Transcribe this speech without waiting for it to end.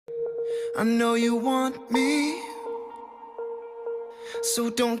I know you want me, so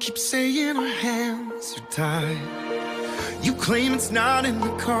don't keep saying our hands are tied. You claim it's not in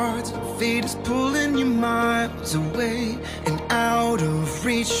the cards, fate is pulling you miles away and out of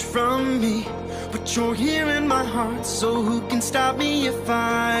reach from me. But you're here in my heart, so who can stop me if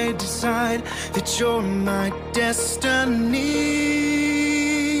I decide that you're my destiny?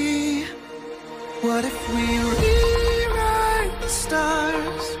 What if we rewrite the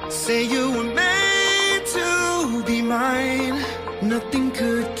stars? Say you were made to be mine. Nothing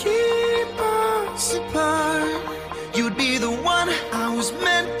could keep us apart. You'd be the one I was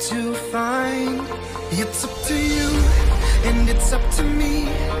meant to find. It's up to you, and it's up to me.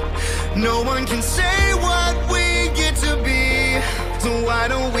 No one can say what we get to be. So why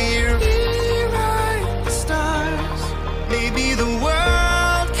don't we rewrite the stars? Maybe the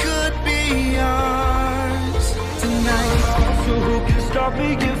world could be ours tonight. So who can stop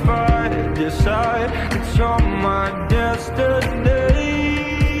me if I decide that you're my destiny?